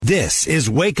This is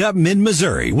Wake Up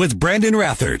Mid-Missouri with Brandon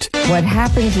Rathert. What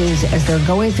happens is, as they're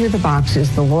going through the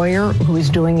boxes, the lawyer who is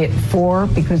doing it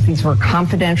because these were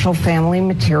confidential family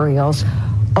materials,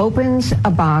 opens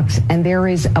a box and there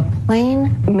is a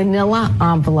plain manila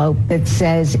envelope that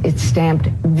says it's stamped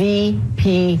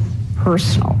VP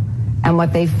Personal. And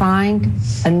what they find,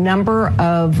 a number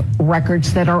of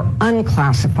records that are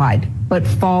unclassified but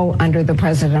fall under the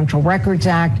Presidential Records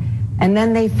Act. And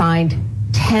then they find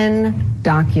 10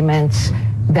 documents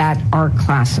that are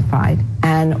classified.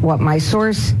 And what my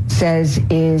source says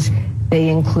is they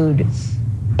include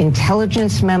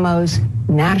intelligence memos,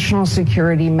 national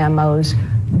security memos,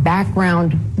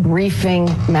 background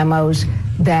briefing memos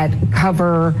that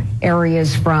cover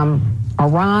areas from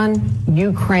Iran,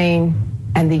 Ukraine,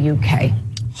 and the UK.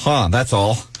 That's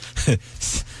all.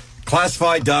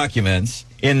 Classified documents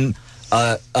in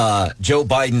Joe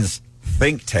Biden's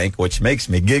think tank, which makes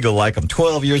me giggle like I'm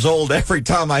 12 years old every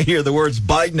time I hear the words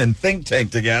Biden and think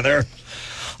tank together.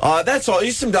 That's all.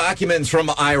 These some documents from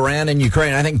Iran and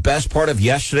Ukraine. I think best part of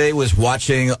yesterday was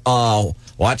watching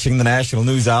the national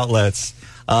news outlets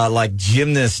like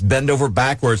gymnasts bend over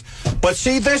backwards. But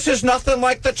see, this is nothing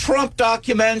like the Trump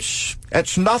documents.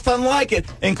 It's nothing like it,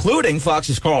 including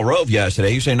Fox's Karl Rove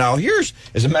yesterday. You say, now here's,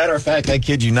 as a matter of fact, I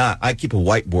kid you not, I keep a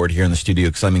whiteboard here in the studio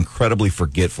because I'm incredibly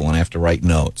forgetful and I have to write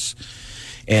notes.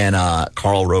 And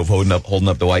Karl Rove holding up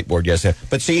the whiteboard yesterday.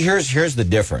 But see, here's the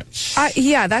difference.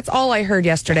 Yeah, that's all I heard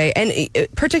yesterday, and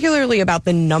particularly about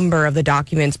the number of the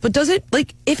documents. But does it,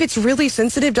 like, if it's really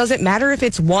sensitive, does it matter if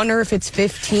it's 1 or if it's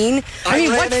 15? I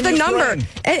mean, what's the number?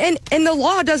 And the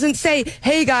law doesn't say,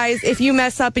 hey, guys, if you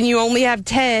mess up and you only have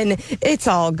 10, it's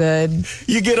all good.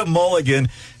 You get a mulligan.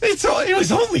 It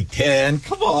was only 10.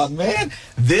 Come on, man.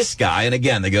 This guy, and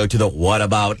again, they go to the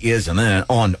whataboutism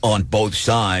on both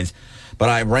sides. But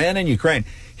Iran and Ukraine.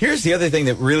 Here's the other thing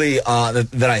that really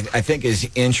that I think is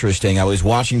interesting. I was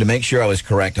watching to make sure I was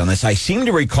correct on this. I seem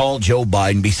to recall Joe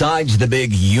Biden, besides the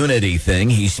big unity thing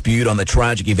he spewed on the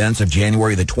tragic events of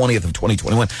January the 20th of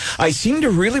 2021, I seem to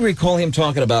really recall him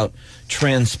talking about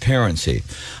transparency.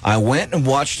 I went and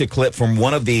watched a clip from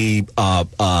one of the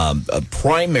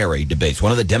primary debates,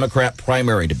 one of the Democrat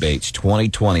primary debates,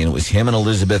 2020, and it was him and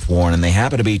Elizabeth Warren, and they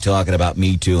happened to be talking about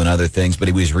Me Too and other things, but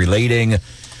he was relating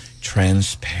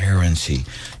transparency,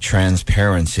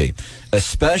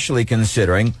 especially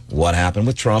considering what happened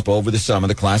with Trump over the summer,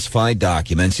 the classified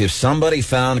documents. If somebody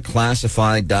found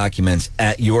classified documents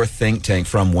at your think tank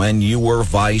from when you were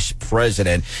vice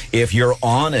president, if you're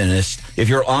honest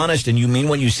and you mean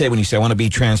what you say when you say I want to be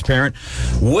transparent,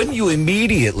 wouldn't you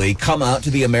immediately come out to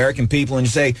the American people and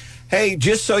say, hey,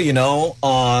 just so you know,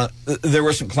 there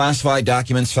were some classified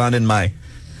documents found in my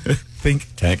think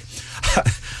tank.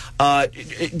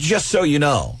 Just so you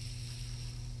know.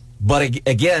 But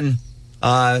again,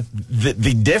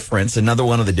 the difference, another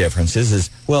one of the differences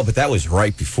is, well, but that was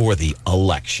right before the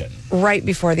election. Right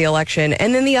before the election.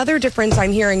 And then the other difference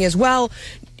I'm hearing is, well,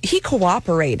 he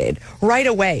cooperated right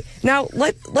away. Now,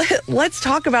 let's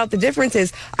talk about the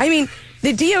differences. I mean,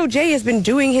 the DOJ has been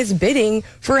doing his bidding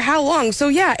for how long? So,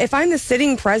 yeah, if I'm the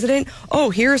sitting president,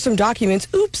 here are some documents,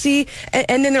 oopsie.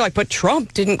 And then they're like, but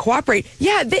Trump didn't cooperate.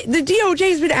 Yeah, the DOJ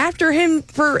has been after him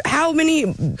for how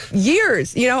many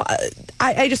years? You know,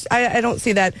 I don't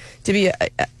see that to be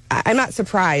I'm not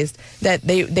surprised that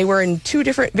they were in two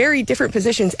very different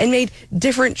positions and made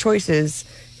different choices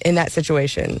in that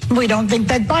situation. We don't think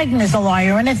that Biden is a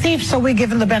liar and a thief, so we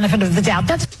give him the benefit of the doubt.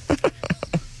 That's...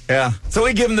 Yeah, so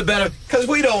we give him the benefit because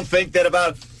we don't think that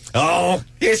about,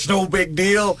 it's no big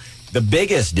deal. The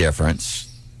biggest difference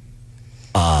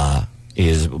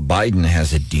is Biden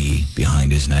has a D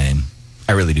behind his name.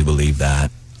 I really do believe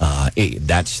that.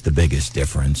 That's the biggest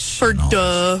difference. For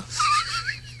duh.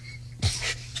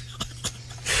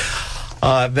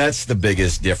 That's the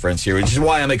biggest difference here, which is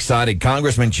why I'm excited.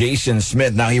 Congressman Jason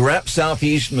Smith, now he reps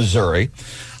Southeast Missouri.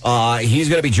 He's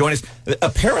going to be joining us.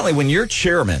 Apparently, when you're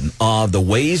chairman of the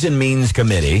Ways and Means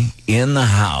Committee in the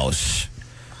House,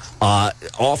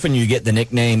 often you get the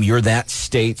nickname, you're that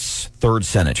state's third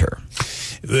senator.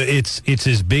 It's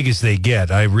as big as they get.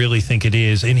 I really think it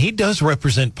is. And he does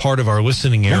represent part of our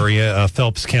listening area,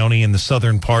 Phelps County in the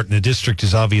southern part, and the district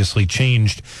has obviously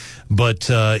changed. But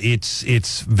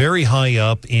it's very high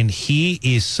up, and he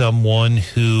is someone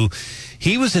who...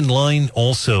 He was in line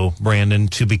also, Brandon,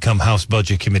 to become House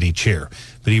Budget Committee chair,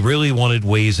 but he really wanted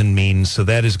Ways and Means, so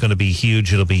that is going to be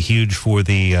huge. It'll be huge for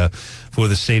the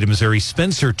state of Missouri.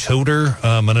 Spencer Toder,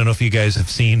 I don't know if you guys have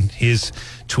seen his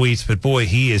tweets, but boy,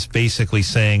 he is basically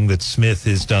saying that Smith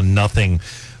has done nothing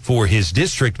for his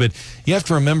district. But you have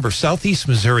to remember, Southeast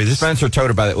Missouri... Spencer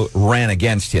Toder ran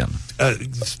against him.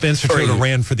 Spencer Toda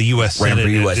ran for the U.S.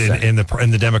 Senate in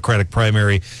the Democratic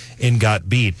primary and got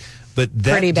beat. But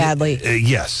that pretty badly.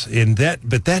 Yes,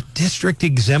 but that district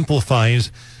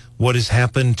exemplifies what has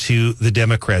happened to the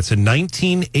Democrats. In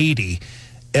 1980,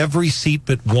 every seat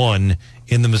but one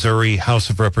in the Missouri House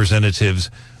of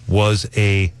Representatives was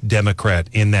a Democrat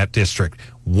in that district.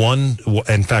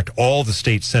 In fact, all the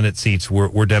state Senate seats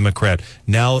were Democrat.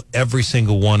 Now every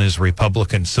single one is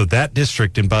Republican. So that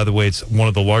district, and by the way, it's one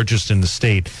of the largest in the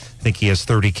state. I think he has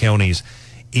 30 counties.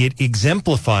 It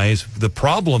exemplifies the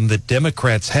problem that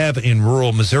Democrats have in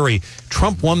rural Missouri.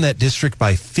 Trump won that district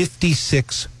by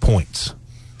 56 points.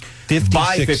 56.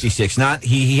 By 56, not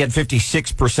he had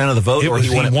 56% of the vote. He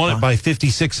won it by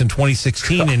 56 in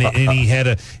 2016,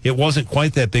 and it wasn't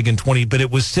quite that big in 20, but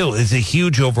it's a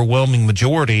huge, overwhelming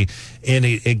majority. And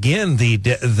again,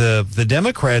 the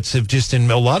Democrats have just,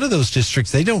 in a lot of those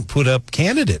districts, they don't put up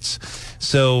candidates.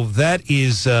 So that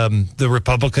is the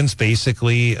Republicans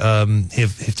basically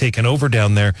have taken over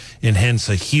down there, and hence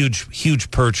a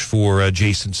huge perch for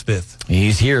Jason Smith.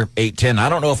 He's here, 8:10. I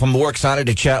don't know if I'm more excited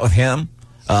to chat with him.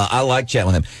 I like chatting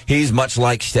with him. He's much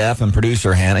like Steph and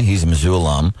producer Hannah. He's a Mizzou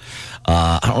alum.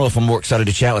 I don't know if I'm more excited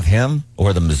to chat with him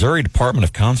or the Missouri Department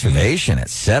of Conservation at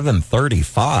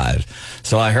 7:35.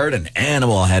 So I heard an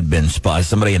animal had been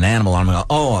spotted. An animal. I'm like,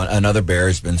 another bear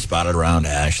has been spotted around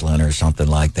Ashland or something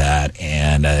like that.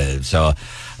 And so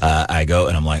I go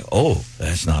and I'm like, oh,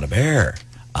 that's not a bear.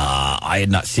 I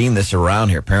had not seen this around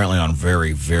here, apparently on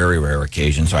very, very rare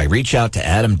occasions. So I reach out to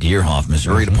Adam Deerhoff,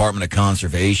 Missouri Department of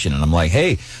Conservation, and I'm like,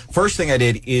 hey, first thing I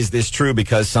did, is this true?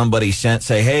 Because somebody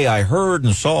say, hey, I heard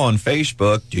and saw on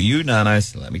Facebook. Do you not? I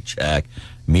said, let me check.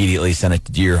 Immediately sent it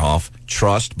to Deerhoff.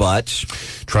 Trust but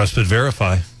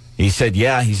verify. He said,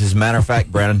 yeah. He says, as a matter of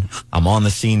fact, Brandon, I'm on the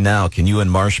scene now. Can you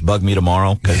and Marsh bug me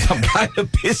tomorrow? Because I'm kind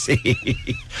of busy.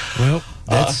 Well,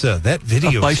 that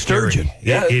video by is scary. Sturgeon.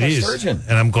 Yeah, it is. Sturgeon.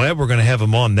 And I'm glad we're going to have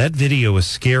him on. That video is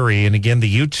scary. And again,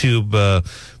 the YouTube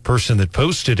person that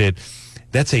posted it,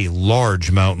 that's a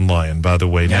large mountain lion, by the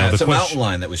way. Yeah, now, it's a mountain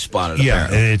lion that was spotted. Yeah,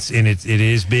 apparently. and it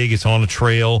is big. It's on a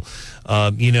trail.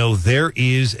 There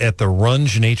is at the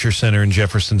Runge Nature Center in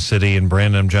Jefferson City, and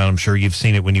Brandon, John, I'm sure you've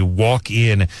seen it. When you walk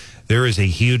in, there is a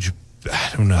huge,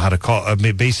 I don't know how to call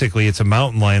it. Basically, it's a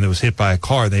mountain lion that was hit by a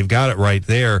car. They've got it right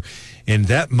there. And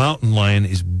that mountain lion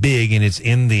is big, and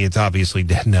it's obviously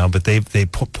dead now, but they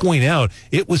point out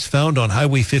it was found on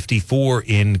Highway 54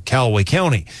 in Callaway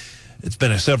County. It's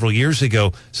been several years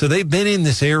ago, so they've been in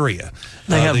this area.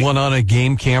 They had one on a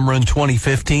game camera in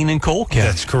 2015 in Cole County.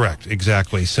 That's correct,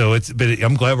 exactly. So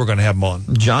I'm glad we're going to have them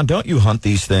on. John, don't you hunt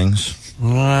these things?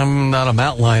 I'm not a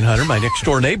mountain lion hunter. My next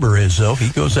door neighbor is, though.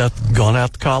 He gone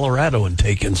out to Colorado and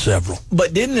taken several.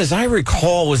 But as I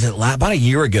recall, was it about a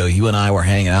year ago? You and I were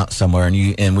hanging out somewhere,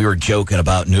 and we were joking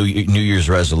about New Year's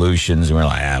resolutions, and we were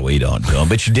like, we don't do them.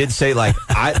 But you did say,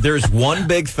 there's one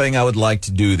big thing I would like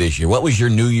to do this year. What was your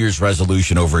New Year's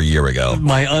resolution over a year ago?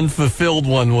 My unfulfilled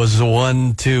one was the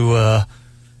one to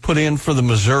put in for the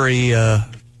Missouri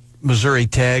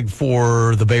tag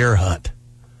for the bear hunt.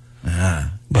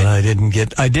 But I didn't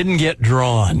get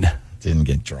drawn. Didn't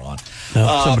get drawn.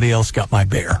 No, somebody else got my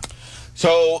bear.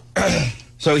 So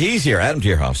he's here, Adam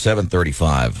Deerhoff,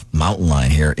 7:35, mountain lion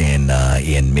here in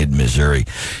mid-Missouri.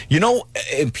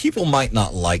 And people might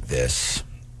not like this,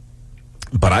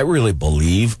 but I really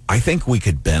I think we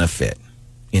could benefit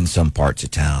in some parts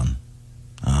of town.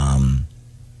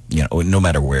 No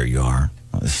matter where you are.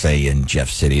 Say in Jeff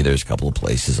City, there's a couple of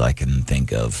places I can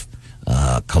think of.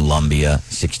 Columbia,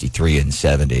 63 and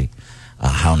 70.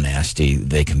 How nasty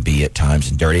they can be at times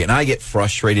and dirty. And I get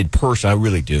frustrated personally, I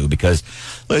really do, because,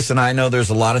 listen, I know there's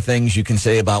a lot of things you can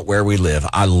say about where we live.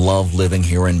 I love living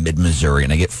here in mid-Missouri,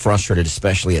 and I get frustrated,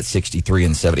 especially at 63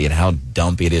 and 70, at how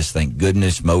dumpy it is. Thank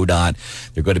goodness MoDOT,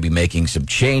 they're going to be making some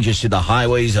changes to the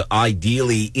highways.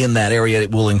 Ideally, in that area,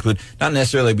 it will include not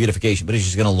necessarily beautification, but it's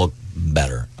just going to look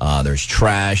better. There's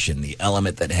trash and the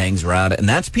element that hangs around it, and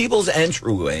that's people's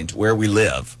entryway into where we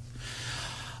live.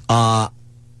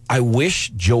 I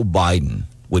wish Joe Biden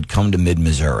would come to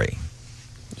mid-Missouri.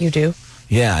 You do?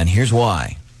 Yeah, and here's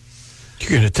why. You're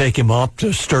going to take him up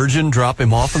to Sturgeon, drop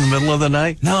him off in the middle of the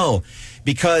night? No,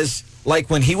 because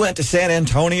when he went to San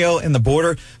Antonio and the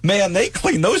border, man, they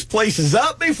cleaned those places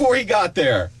up before he got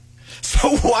there.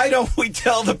 So why don't we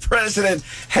tell the president,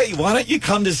 hey, why don't you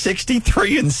come to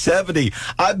 63 and 70?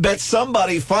 I bet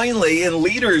somebody finally in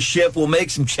leadership will make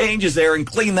some changes there and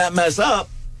clean that mess up.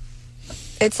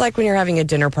 It's like when you're having a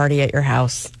dinner party at your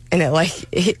house, and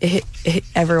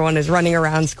everyone is running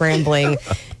around scrambling,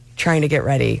 trying to get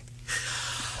ready.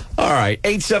 All right,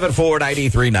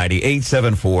 874-9390,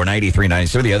 874-9390.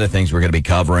 Some of the other things we're going to be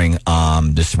covering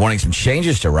this morning, some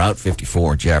changes to Route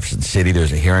 54 in Jefferson City.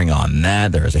 There's a hearing on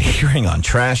that. There's a hearing on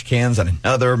trash cans in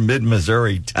another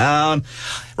mid-Missouri town.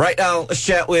 Right now, let's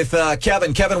chat with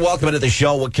Kevin. Kevin, welcome to the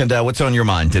show. What's on your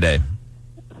mind today?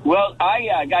 Well,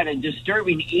 I got a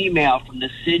disturbing email from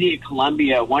the city of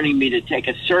Columbia wanting me to take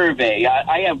a survey.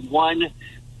 I have one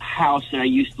house that I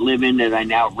used to live in that I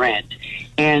now rent,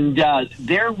 and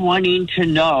they're wanting to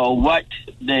know what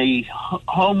the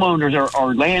homeowners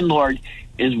or landlord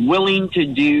is willing to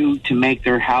do to make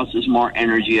their houses more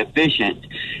energy efficient.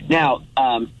 Now,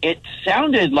 it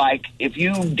sounded like if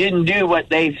you didn't do what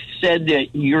they said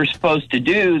that you're supposed to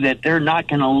do, that they're not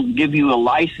going to give you a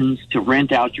license to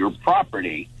rent out your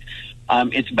property.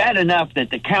 It's bad enough that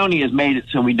the county has made it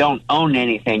so we don't own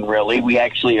anything, really. We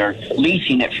actually are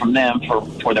leasing it from them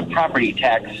for the property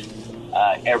tax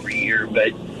every year.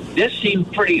 But this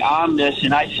seemed pretty ominous,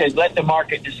 and I said, let the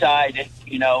market decide.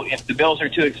 If the bills are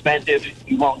too expensive,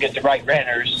 you won't get the right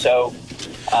renters. So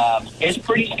it's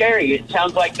pretty scary. It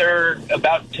sounds like they're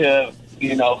about to,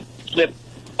 flip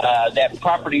that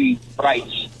property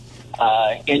rights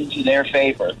into their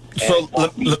favor. So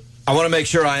I want to make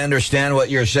sure I understand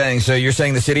what you're saying. So you're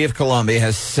saying the city of Columbia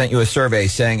has sent you a survey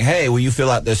saying, hey, will you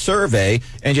fill out this survey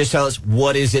and just tell us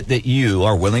what is it that you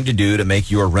are willing to do to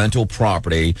make your rental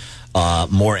property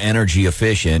more energy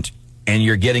efficient? And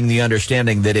you're getting the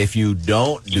understanding that if you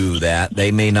don't do that, they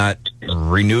may not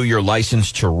renew your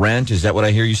license to rent. Is that what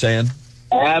I hear you saying?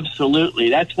 Absolutely.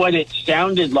 That's what it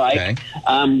sounded like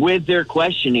with their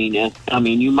questioning. I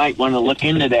mean, you might want to look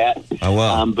into that. I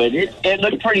will. But it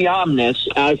looked pretty ominous.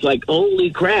 I was like, holy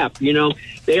crap.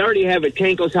 They already have a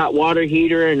tankless hot water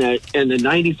heater and the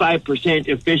 95%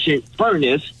 efficient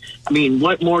furnace. I mean,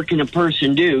 what more can a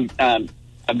person do? I've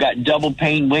got double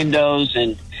pane windows,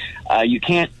 and you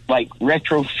can't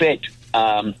retrofit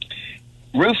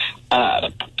roof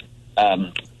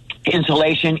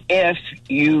insulation if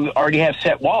you already have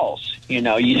set walls. You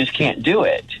just can't do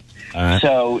it.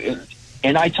 So,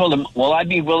 and I told him, well, I'd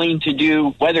be willing to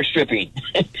do weather stripping.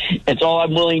 It's all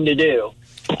I'm willing to do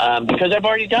because I've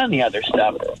already done the other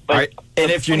stuff. But, all right. And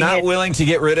if you're not willing to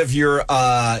get rid of your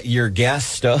gas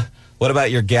stove, what about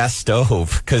your gas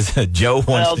stove? Because Joe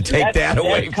wants to take that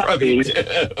away from you,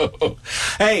 too.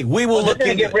 Hey, we will look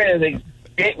into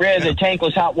get rid of the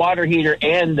tankless hot water heater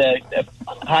and the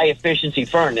high efficiency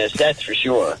furnace. That's for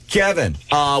sure. Kevin,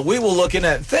 we will look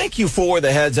into it. Thank you for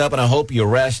the heads up, and I hope you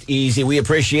rest easy. We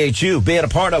appreciate you being a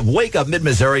part of Wake Up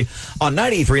Mid-Missouri on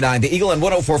 93.9 The Eagle and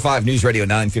 104.5 News Radio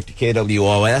 950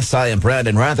 KWOS. I am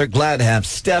Brandon Rather. Glad to have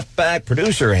Steph back.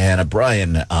 Producer Hannah,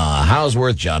 Brian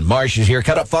Houseworth, John Marsh is here.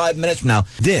 Cut up 5 minutes from now.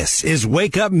 This is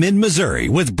Wake Up Mid-Missouri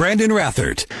with Brandon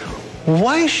Rathert.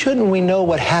 Why shouldn't we know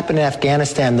what happened in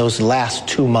Afghanistan those last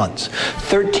 2 months?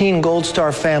 13 Gold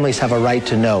Star families have a right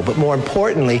to know. But more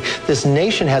importantly, this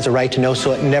nation has a right to know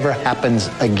so it never happens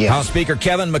again. House Speaker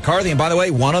Kevin McCarthy, and by the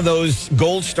way, one of those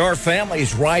Gold Star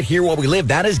families right here where we live,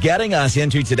 that is getting us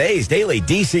into today's Daily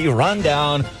D.C.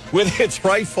 Rundown with its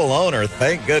rightful owner,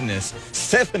 thank goodness,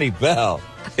 Stephanie Bell.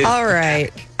 All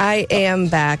right. I am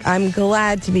back. I'm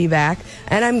glad to be back.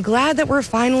 And I'm glad that we're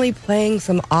finally playing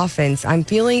some offense. I'm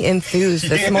feeling enthused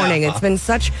this morning. It's been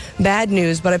such bad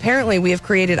news, but apparently we have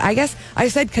created, I guess, I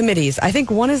said committees. I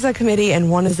think one is a committee and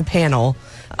one is a panel.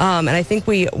 And I think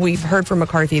we've heard from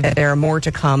McCarthy that there are more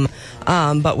to come.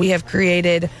 But we have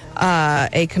created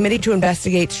a committee to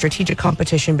investigate strategic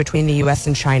competition between the U.S.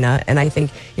 and China. And I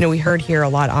think, we heard here a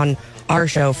lot on our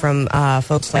show from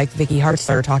folks like Vicky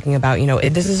Hartzler talking about,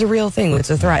 this is a real thing. It's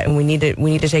a threat, and we need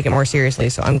to take it more seriously.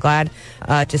 So I'm glad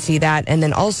to see that. And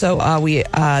then also, House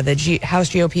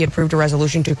GOP approved a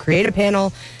resolution to create a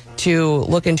panel to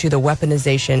look into the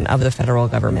weaponization of the federal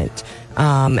government.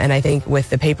 And I think with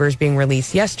the papers being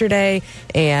released yesterday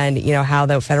and, how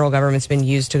the federal government's been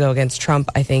used to go against Trump,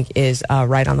 I think is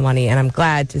right on the money. And I'm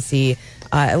glad to see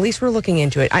at least we're looking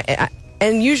into it.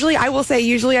 And usually I'm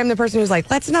the person who's like,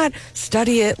 let's not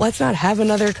study it. Let's not have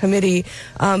another committee.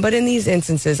 But in these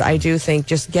instances, I do think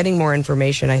just getting more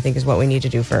information, I think, is what we need to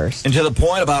do first. And to the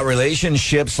point about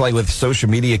relationships, like with social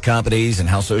media companies and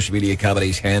how social media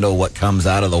companies handle what comes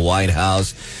out of the White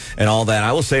House and all that,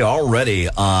 I will say already,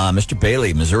 Mr.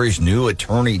 Bailey, Missouri's new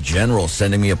attorney general,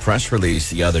 sending me a press release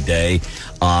the other day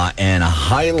and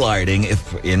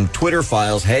highlighting in Twitter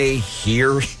files, hey,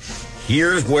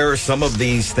 here's where some of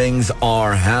these things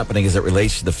are happening as it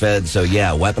relates to the Fed. So,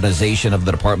 yeah, weaponization of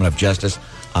the Department of Justice.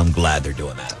 I'm glad they're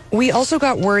doing that. We also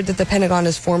got word that the Pentagon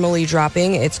is formally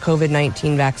dropping its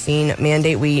COVID-19 vaccine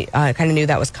mandate. We kind of knew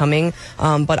that was coming,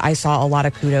 but I saw a lot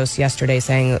of kudos yesterday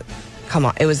saying, come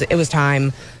on, it was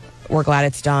time. We're glad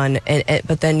it's done.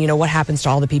 But then, what happens to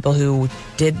all the people who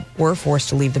were forced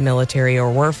to leave the military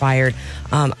or were fired?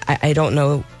 I don't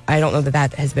know. I don't know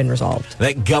that has been resolved.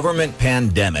 That government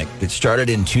pandemic that started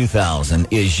in 2000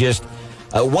 is just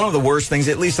one of the worst things,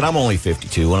 at least, and I'm only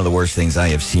 52, one of the worst things I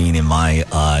have seen in my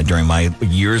during my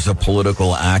years of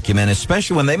political acumen,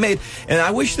 especially when they made, and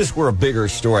I wish this were a bigger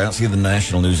story. I don't see the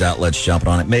national news outlets jumping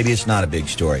on it. Maybe it's not a big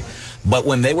story. But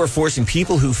when they were forcing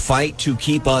people who fight to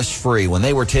keep us free, when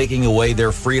they were taking away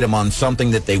their freedom on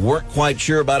something that they weren't quite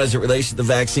sure about as it relates to the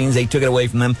vaccines, they took it away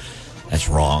from them. That's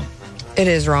wrong. It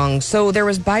is wrong. So there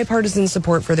was bipartisan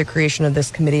support for the creation of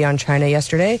this committee on China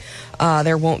yesterday.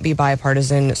 There won't be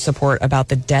bipartisan support about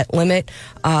the debt limit.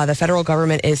 The federal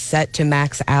government is set to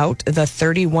max out the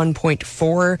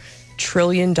 $31.4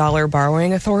 trillion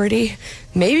borrowing authority,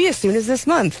 maybe as soon as this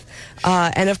month.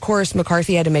 And of course,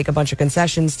 McCarthy had to make a bunch of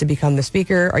concessions to become the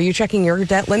speaker. Are you checking your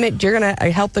debt limit? You're going to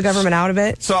help the government out of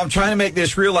it? So I'm trying to make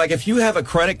this real. Like, if you have a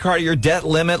credit card, your debt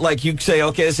limit, like you say,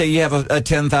 okay, say you have a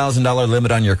 $10,000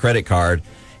 limit on your credit card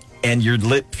and you're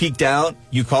peaked out,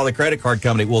 you call the credit card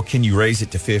company. Well, can you raise it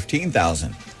to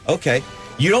 $15,000? Okay.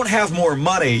 You don't have more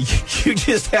money. You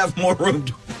just have more room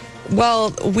to...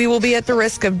 Well, we will be at the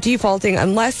risk of defaulting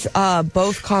unless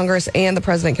both Congress and the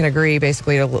president can agree,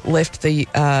 basically, to lift the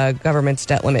government's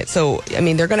debt limit. So, I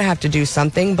mean, they're going to have to do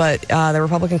something, but the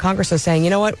Republican Congress is saying, you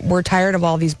know what, we're tired of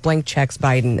all these blank checks,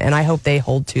 Biden, and I hope they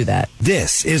hold to that.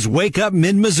 This is Wake Up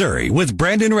Mid-Missouri with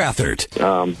Brandon Rathert.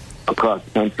 Across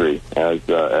the country as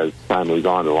time moves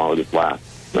on, along with this blast.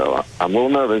 So I'm a little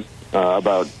nervous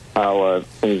about how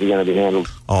things are going to be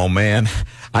handled. Oh, man.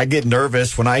 I get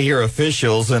nervous when I hear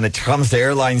officials and it comes to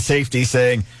airline safety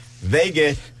saying they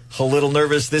get a little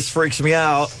nervous. This freaks me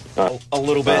out a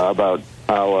little bit. About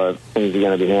how things are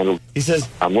going to be handled. He says,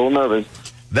 I'm a little nervous.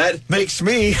 That makes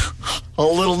me a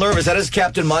little nervous. That is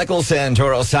Captain Michael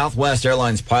Santoro, Southwest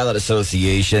Airlines Pilot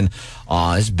Association.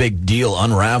 This big deal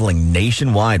unraveling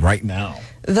nationwide right now.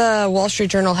 The Wall Street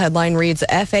Journal headline reads,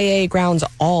 FAA grounds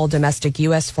all domestic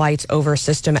U.S. flights over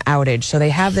system outage. So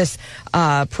they have this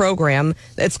program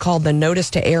that's called the Notice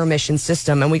to Air Mission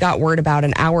System. And we got word about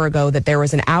an hour ago that there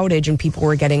was an outage and people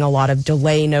were getting a lot of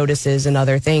delay notices and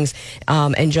other things.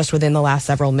 And just within the last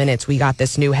several minutes, we got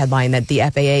this new headline that the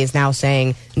FAA is now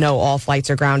saying, no, all flights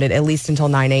are grounded at least until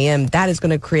 9 a.m. That is going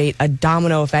to create a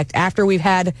domino effect after we've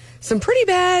had some pretty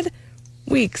bad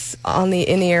weeks in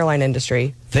the airline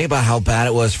industry. Think about how bad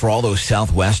it was for all those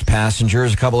Southwest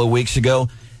passengers a couple of weeks ago.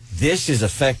 This is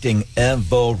affecting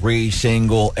every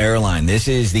single airline. This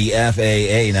is the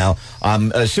FAA. Now,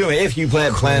 I'm assuming if you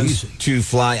had plans to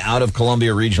fly out of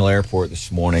Columbia Regional Airport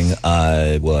this morning,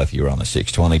 if you were on the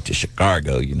 620 to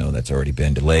Chicago, you know that's already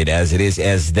been delayed. As it is,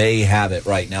 as they have it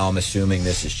right now, I'm assuming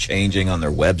this is changing on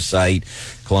their website,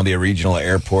 Columbia Regional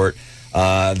Airport.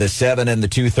 The 7 and the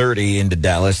 2:30 into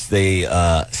Dallas, they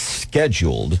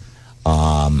scheduled.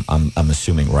 I'm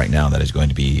assuming right now that is going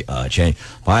to be changed.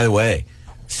 By the way,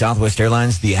 Southwest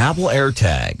Airlines, the Apple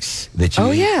AirTags that you...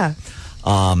 Oh, yeah.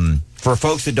 For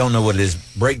folks that don't know what it is,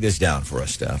 break this down for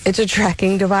us, Steph. It's a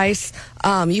tracking device.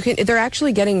 They're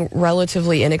actually getting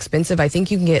relatively inexpensive. I think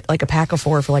you can get like a pack of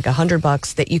 4 for like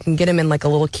 $100 that you can get them in like a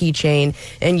little keychain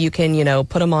and you can,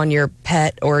 put them on your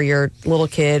pet or your little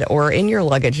kid or in your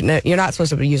luggage. No, you're not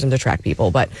supposed to use them to track people,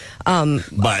 but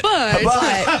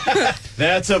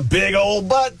that's a big old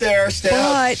butt there, Steph.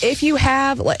 But if you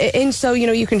have, and so,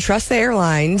 you can trust the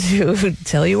airline to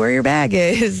tell you where your bag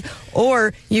is,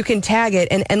 or you can tag it.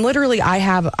 And literally I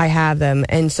have them.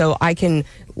 And so I can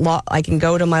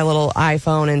go to my little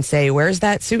iPhone and say, where's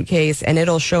that suitcase? And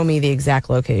it'll show me the exact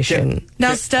location.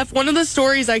 Now, Steph, one of the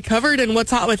stories I covered in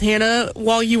What's Hot with Hannah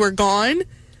while you were gone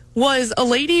was a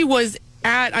lady was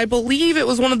at, I believe it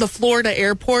was one of the Florida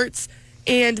airports,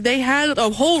 and they had a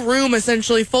whole room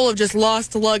essentially full of just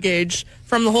lost luggage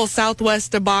from the whole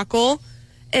Southwest debacle.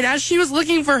 And as she was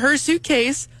looking for her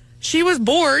suitcase, she was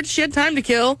bored. She had time to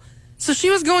kill. So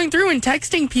she was going through and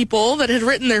texting people that had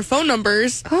written their phone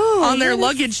numbers on their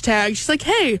luggage tag. She's like,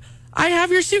 hey, I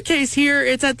have your suitcase here.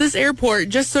 It's at this airport,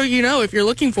 just so you know if you're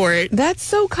looking for it. That's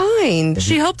so kind.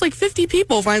 She helped like 50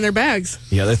 people find their bags.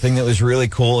 The other thing that was really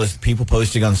cool is people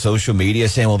posting on social media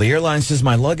saying, well, the airline says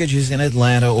my luggage is in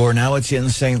Atlanta or now it's in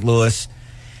St. Louis.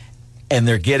 And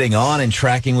they're getting on and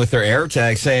tracking with their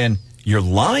AirTag saying, you're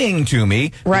lying to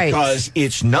me, right? Because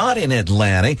it's not in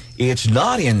Atlanta. It's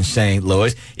not in St.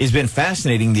 Louis. It's been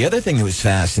fascinating. The other thing that was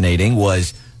fascinating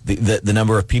was the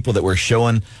number of people that were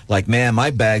showing, like, man,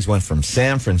 my bags went from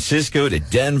San Francisco to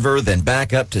Denver, then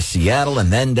back up to Seattle,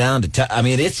 and then down to I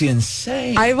mean, it's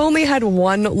insane. I've only had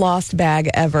one lost bag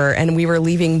ever, and we were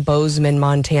leaving Bozeman,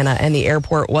 Montana, and the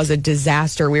airport was a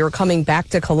disaster. We were coming back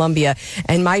to Columbia,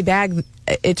 and my bag,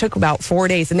 it took about 4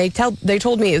 days, and they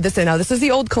told me this is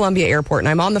the old Columbia airport, and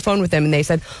I'm on the phone with them, and they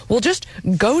said, well, just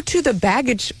go to the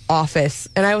baggage office.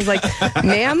 And I was like,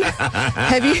 ma'am,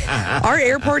 our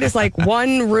airport is like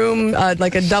one room,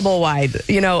 like a double wide,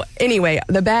 Anyway,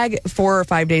 the bag 4 or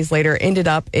 5 days later ended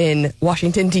up in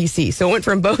Washington, D.C. So it went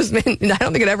from Bozeman, and I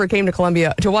don't think it ever came to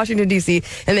Columbia, to Washington, D.C.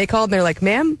 And they called, and they're like,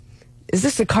 ma'am, is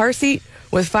this a car seat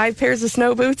with 5 pairs of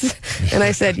snow boots? And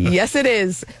I said, yes, it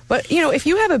is. But, if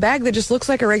you have a bag that just looks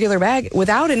like a regular bag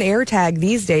without an air tag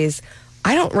these days,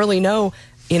 I don't really know,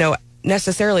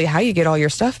 necessarily how you get all your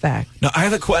stuff back. Now, I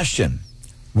have a question.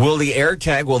 Will the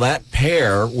AirTag, will that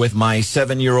pair with my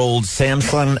 7-year-old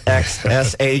Samsung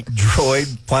XS8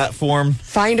 Droid platform?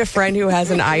 Find a friend who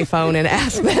has an iPhone and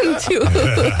ask them to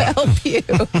help you.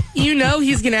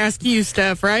 He's going to ask you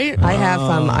stuff, right? I have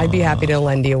some. I'd be happy to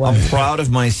lend you one. I'm proud of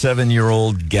my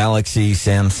 7-year-old Galaxy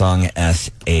Samsung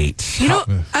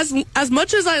S8. As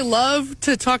much as I love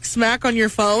to talk smack on your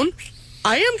phone,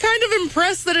 I am kind of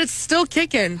impressed that it's still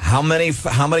kicking. How many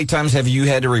times have you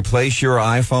had to replace your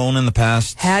iPhone in the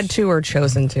past? Had to or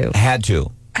chosen to? Had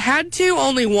to. Had to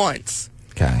only once.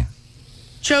 Okay.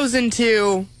 Chosen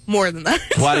to more than that.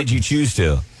 Why did you choose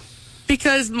to?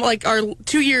 Because our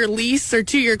 2-year lease or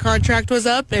 2-year contract was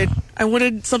up, and I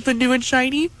wanted something new and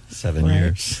shiny. 7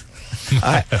 years.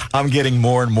 I'm getting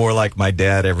more and more like my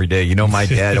dad every day. My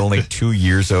dad only 2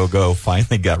 years ago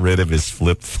finally got rid of his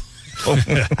flip phone.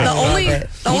 The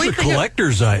only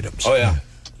collector's items. Oh, yeah.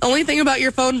 The only thing about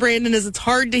your phone, Brandon, is it's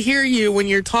hard to hear you when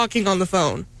you're talking on the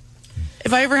phone.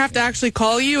 If I ever have to actually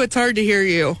call you, it's hard to hear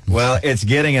you. Well, it's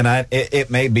getting, and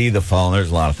it may be the phone. There's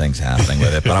a lot of things happening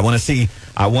with it, but I want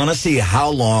to see how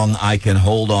long I can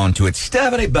hold on to it.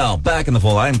 Stephanie Bell, back in the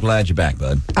fold. I'm glad you're back,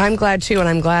 bud. I'm glad too, and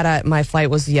I'm glad my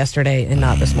flight was yesterday and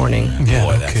not this morning. Yeah,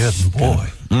 boy, boy.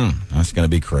 That's going to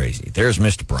be crazy. There's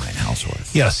Mr. Brian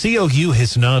Houseworth. Yeah, COU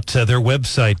has not, their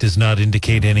website does not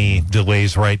indicate any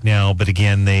delays right now, but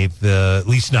again, at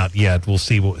least not yet. We'll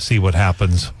see what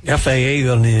happens.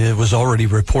 FAA was already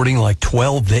reporting like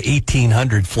 12 to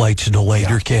 1,800 flights delayed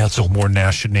or canceled. More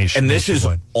nationwide. And this is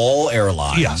all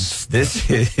airlines. Yes. This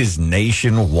is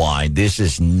nationwide. This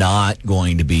is not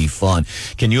going to be fun.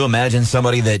 Can you imagine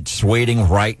somebody that's waiting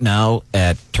right now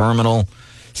at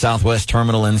Southwest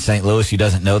Terminal in St. Louis who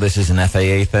doesn't know this is an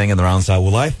FAA thing, and they're on side?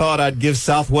 Well, I thought I'd give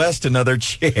Southwest another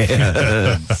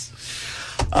chance.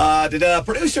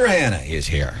 Producer Hannah is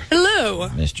here. Hello.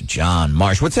 Mr. John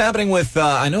Marsh. What's happening with,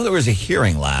 I know there was a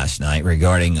hearing last night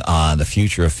regarding the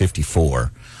future of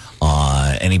 54.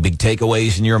 Any big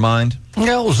takeaways in your mind?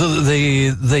 No, so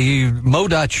the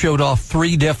MoDOT showed off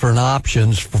 3 different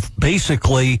options,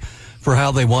 basically for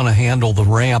how they want to handle the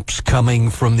ramps coming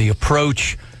from the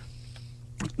approach.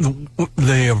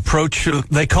 The approach,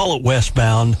 they call it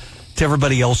westbound. To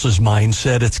everybody else's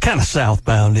mindset, it's kind of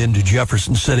southbound into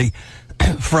Jefferson City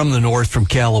from the north, from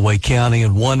Callaway County,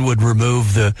 and one would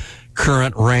remove the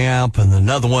current ramp and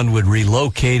another one would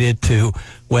relocate it to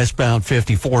westbound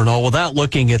 54 and all. Without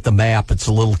looking at the map, it's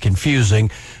a little confusing,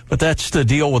 but that's the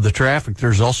deal with the traffic.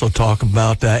 There's also talk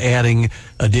about adding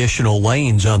additional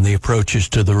lanes on the approaches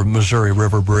to the Missouri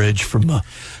River Bridge from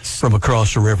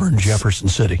across the river in Jefferson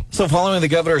City. So following the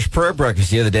governor's prayer breakfast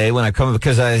the other day, when I come,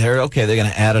 because I heard, okay, they're going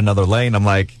to add another lane, I'm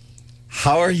like,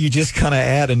 how are you just going to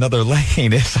add another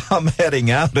lane if I'm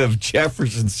heading out of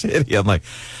Jefferson City? I'm like,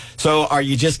 so are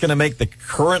you just going to make the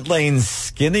current lanes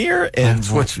skinnier? And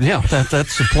that's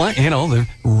the plan. The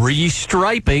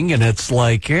restriping, and it's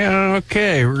like, yeah,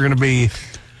 okay, we're going to be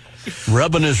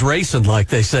rubbing is racing, like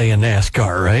they say in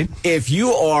NASCAR, right? If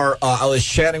you are, I was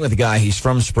chatting with a guy, he's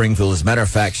from Springfield. As a matter of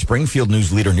fact, Springfield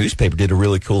News Leader newspaper did a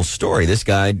really cool story. This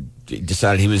guy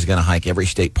decided he was going to hike every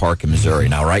state park in Missouri.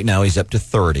 Now, right now, he's up to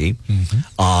 30.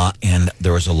 And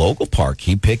there was a local park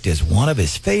he picked as one of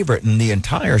his favorite in the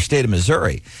entire state of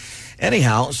Missouri.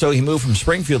 Anyhow, so he moved from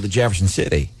Springfield to Jefferson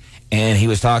City. And he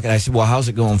was talking, I said, well, how's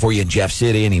it going for you in Jeff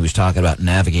City? And he was talking about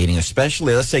navigating,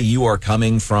 especially, let's say you are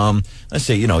coming from,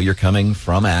 you're coming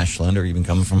from Ashland or even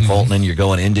coming from Fulton, and you're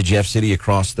going into Jeff City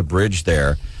across the bridge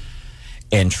there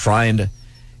and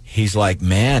he's like,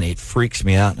 man, it freaks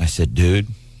me out. And I said, dude,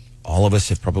 all of us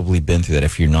have probably been through that.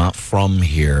 If you're not from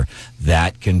here,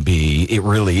 it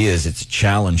really is. It's a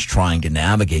challenge trying to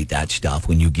navigate that stuff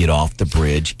when you get off the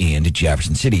bridge into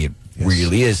Jefferson City.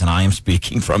 really is, and I am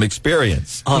speaking from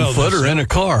experience. On foot or in a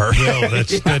car. Well,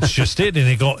 that's just it, and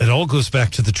it all goes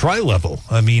back to the tri-level.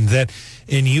 I mean,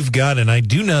 and you've got, and I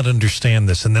do not understand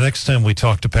this, and the next time we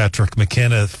talk to Patrick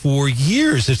McKenna, for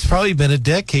years, it's probably been a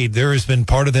decade, there has been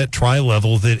part of that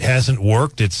tri-level that hasn't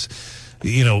worked. It's,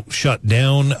 shut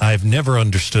down. I've never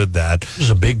understood that.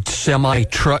 There's a big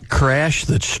semi-truck crash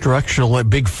that's structurally,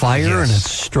 big fire, and it's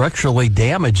structurally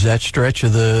damaged that stretch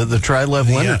of the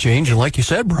tri-level interchange. And like you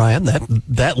said, Brian,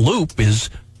 that loop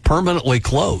is permanently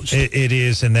closed. It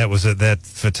is, and that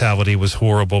fatality was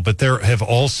horrible. But there have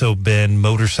also been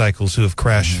motorcycles who have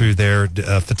crashed through there.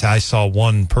 I saw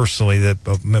one personally,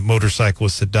 that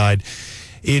motorcyclist that died.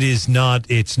 It's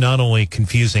not only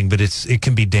confusing, but it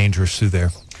can be dangerous through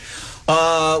there.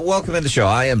 Welcome to the show.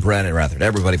 I am Brandon Rathert.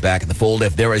 Everybody back in the fold.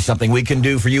 If there is something we can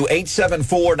do for you,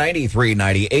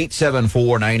 874-9390,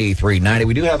 874-9390.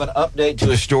 We do have an update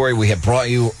to a story we had brought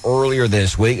you earlier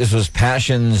this week. This was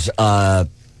Passion's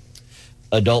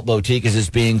adult boutique, as it's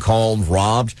being called,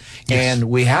 robbed. Yes. And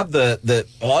we have the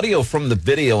audio from the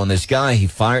video on this guy.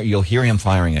 You'll hear him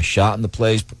firing a shot in the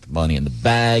place, put the money in the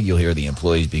bag. You'll hear the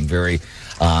employees being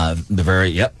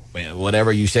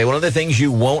whatever you say. One of the things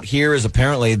you won't hear is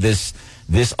apparently this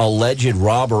alleged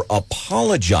robber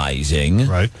apologizing.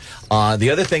 Right. The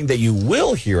other thing that you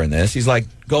will hear in this, he's like,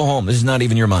 go home. This is not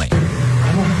even your money.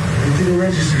 Come on. Into the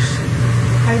registers.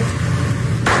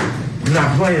 You're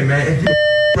not playing, man. Into the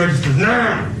registers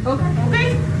now.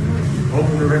 Okay.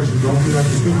 Open the registers. Don't be like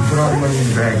the stupid. Put all the money in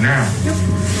the bag now. Yep.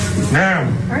 Now.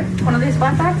 All right. One of these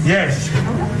black bags? Yes.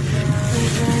 Okay.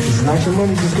 It's not your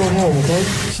money, just go home, okay?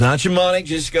 It's not your money,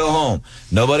 just go home.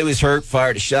 Nobody was hurt,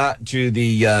 fired a shot to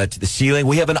the ceiling.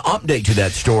 We have an update to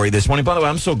that story this morning. By the way,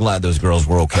 I'm so glad those girls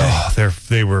were okay. Oh,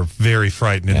 they were very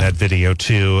frightened in that video,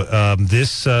 too.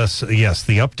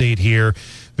 The update here,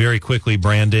 very quickly,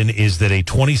 Brandon, is that a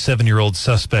 27-year-old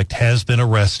suspect has been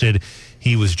arrested.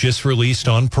 He was just released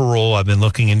on parole. I've been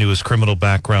looking into his criminal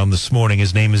background this morning.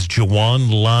 His name is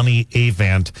Jawan Lonnie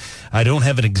Avant. I don't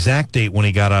have an exact date when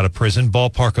he got out of prison,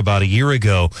 ballpark about a year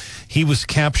ago. He was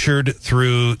captured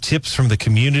through tips from the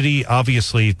community.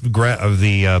 Obviously,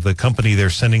 the company they're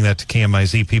sending that to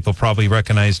KMIZ, people probably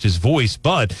recognized his voice,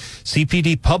 but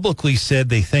CPD publicly said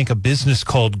they thank a business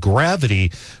called Gravity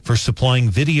for supplying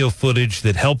video footage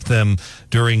that helped them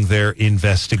during their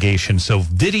investigation. So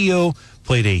video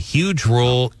played a huge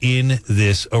role in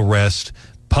this arrest.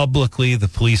 Publicly, the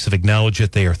police have acknowledged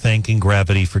it. They are thanking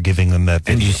Gravity for giving them that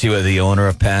video. And you see what the owner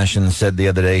of Passion said the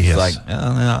other day? He's like,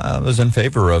 I was in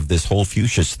favor of this whole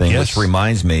Fuchsias thing, which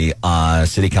reminds me,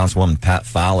 City Councilwoman Pat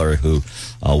Fowler, who,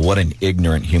 what an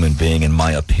ignorant human being, in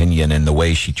my opinion, and the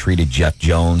way she treated Jeff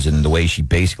Jones and the way she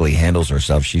basically handles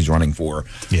herself. She's running for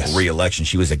re-election.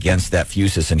 She was against that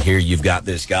Fuchsias, and here you've got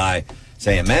this guy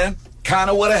saying, man,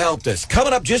 kind of would have helped us.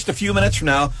 Coming up just a few minutes from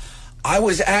now, I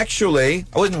wasn't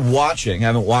watching. I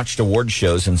haven't watched award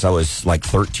shows since I was like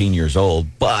 13 years old,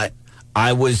 but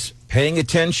I was paying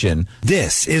attention.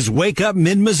 This is Wake Up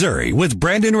Mid-Missouri with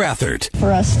Brandon Rathert.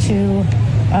 For us to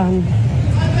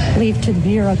leave to the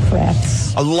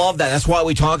bureaucrats. I love that. That's why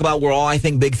we talk about, we're all, I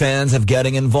think, big fans of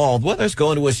getting involved, whether it's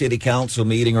going to a city council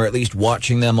meeting or at least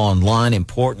watching them online.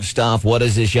 Important stuff. What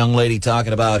is this young lady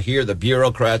talking about here? The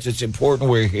bureaucrats. It's important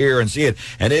we're here and see it.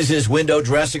 And is this window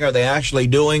dressing? Are they actually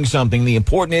doing something? The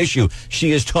important issue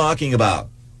she is talking about.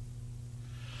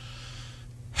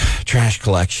 Trash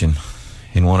collection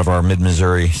in one of our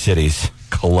mid-Missouri cities,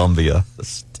 Columbia.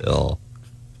 Still.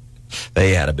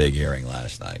 They had a big hearing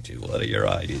last night, too. What are your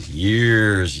ideas?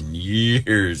 Years and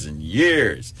years and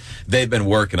years. They've been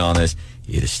working on this.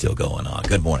 It is still going on.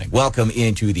 Good morning. Welcome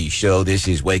into the show. This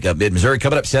is Wake Up Mid-Missouri.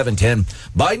 Coming up 7:10.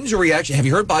 Biden's reaction. Have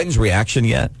you heard Biden's reaction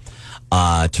yet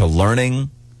to learning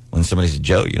when somebody said,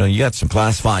 Joe, you got some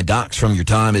classified docs from your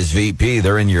time as VP.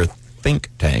 They're in your think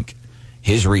tank.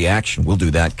 His reaction. We'll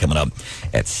do that coming up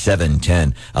at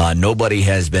 7:10. Nobody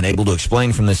has been able to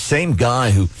explain from the same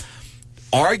guy who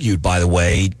argued, by the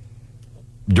way,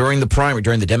 during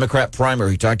the Democrat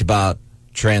primary, he talked about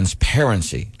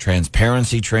transparency. And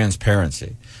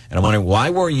I'm wondering, why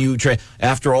were you,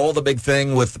 after all the big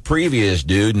thing with the previous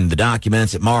dude and the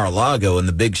documents at Mar-a-Lago and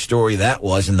the big story that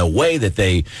was and the way that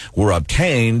they were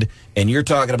obtained, and you're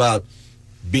talking about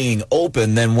being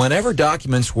open, then whenever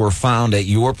documents were found at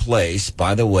your place,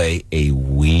 by the way, a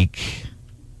week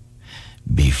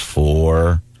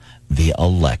before the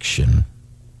election,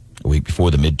 a week before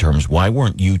the midterms, why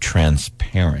weren't you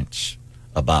transparent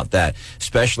about that?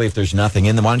 Especially if there's nothing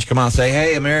in them. Why don't you come out and say,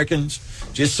 hey, Americans,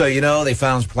 just so you know, they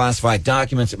found some classified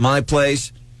documents at my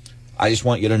place. I just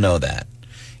want you to know that.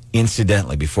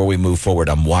 Incidentally, before we move forward,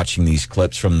 I'm watching these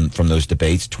clips from those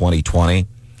debates, 2020.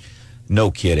 No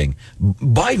kidding.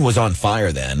 Biden was on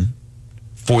fire then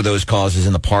for those causes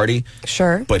in the party.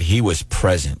 Sure. But he was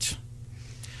present.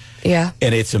 Yeah.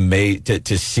 And it's amazing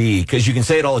to see, because you can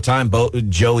say it all the time,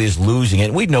 Joey is losing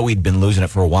it. We know he'd been losing it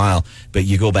for a while, but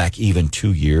you go back even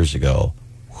 2 years ago.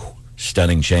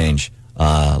 Stunning change.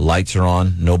 Lights are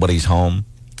on. Nobody's home.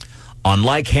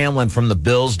 Unlike Hamlin from the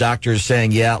Bills, doctors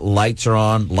saying, yeah, lights are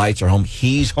on. Lights are home.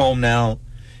 He's home now.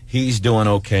 He's doing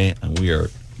okay. And we are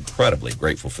incredibly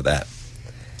grateful for that.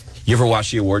 You ever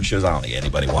watch the award shows? I don't think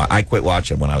anybody watch. I quit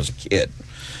watching when I was a kid.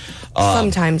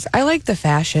 Sometimes. I like the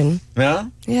fashion. Yeah?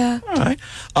 Yeah. All right.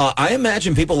 I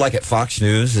imagine people like at Fox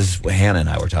News, as Hannah and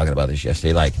I were talking about this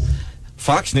yesterday, like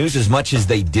Fox News, as much as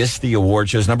they diss the award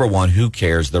shows, number one, who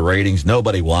cares? The ratings,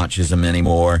 nobody watches them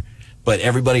anymore. But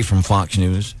everybody from Fox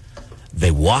News,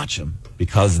 they watch them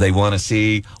because they want to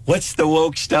see what's the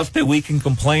woke stuff that we can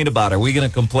complain about. Are we going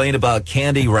to complain about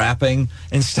candy wrapping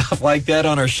and stuff like that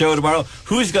on our show tomorrow?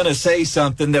 Who's going to say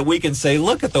something that we can say,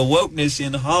 look at the wokeness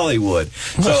in Hollywood?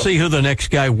 Let's see who the next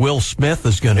guy, Will Smith,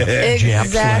 is going to jab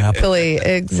slap.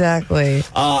 Exactly.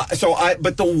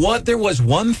 But there was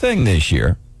one thing this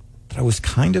year that I was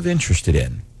kind of interested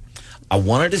in. I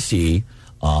wanted to see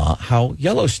how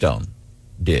Yellowstone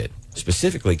did.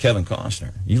 Specifically, Kevin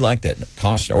Costner. You like that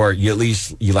Costner, or at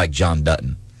least you like John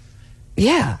Dutton.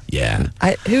 Yeah. Yeah.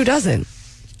 Who doesn't?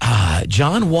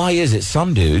 John, why is it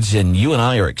some dudes, and you and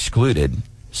I are excluded,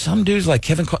 some dudes like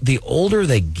Kevin Costner, the older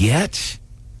they get,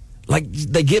 like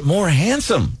they get more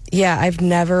handsome. Yeah, I've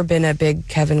never been a big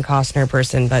Kevin Costner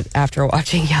person, but after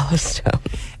watching Yellowstone.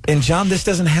 And John, this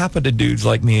doesn't happen to dudes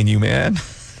like me and you, man.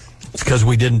 It's because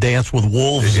we didn't dance with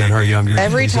wolves in our younger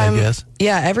days, I guess.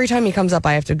 Yeah, every time he comes up,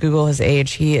 I have to Google his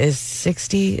age. He is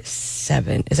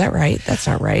 67. Is that right? That's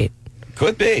not right.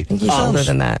 Could be. I think he's older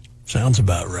than that. Sounds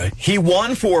about right. He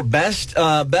won for best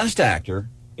actor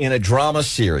in a drama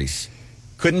series.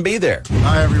 Couldn't be there.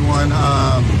 Hi, everyone.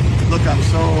 Look, I'm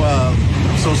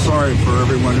so sorry for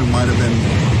everyone who might have been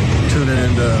tuning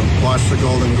in to watch the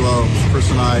Golden Globes. Chris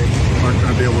and I aren't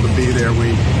going to be able to be there.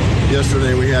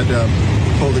 Yesterday we had to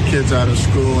pull the kids out of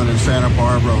school, and in Santa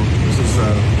Barbara, this is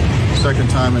the second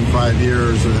time in 5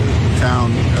 years the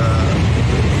town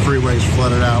freeways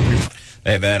flooded out.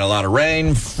 They've had a lot of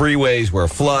rain. Freeways were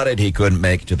flooded. He couldn't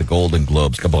make it to the Golden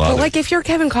Globes. But like, if you're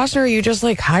Kevin Costner, you just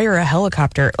like hire a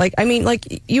helicopter. Like, I mean,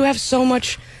 like you have so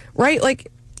much, right? Like,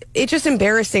 it's just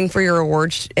embarrassing for your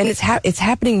awards, and it's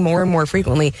happening more and more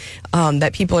frequently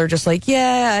that people are just like,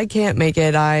 yeah, I can't make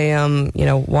it. I am,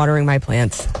 watering my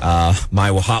plants. My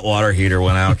hot water heater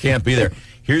went out. Can't be there.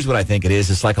 Here's what I think it is.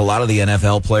 It's like a lot of the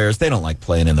NFL players. They don't like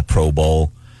playing in the Pro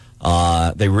Bowl.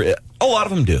 A lot of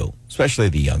them do, especially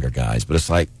the younger guys. But it's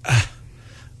like, it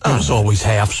was always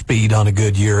half speed on a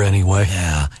good year anyway.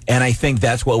 Yeah, and I think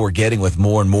that's what we're getting with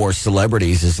more and more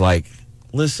celebrities. Is like,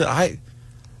 listen,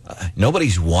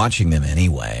 nobody's watching them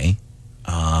anyway.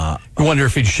 I wonder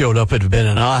if he'd showed up, it'd have been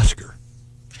an Oscar.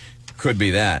 Could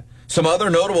be that. Some other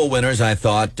notable winners, I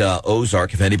thought,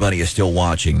 Ozark, if anybody is still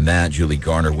watching that, Julie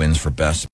Garner wins for Best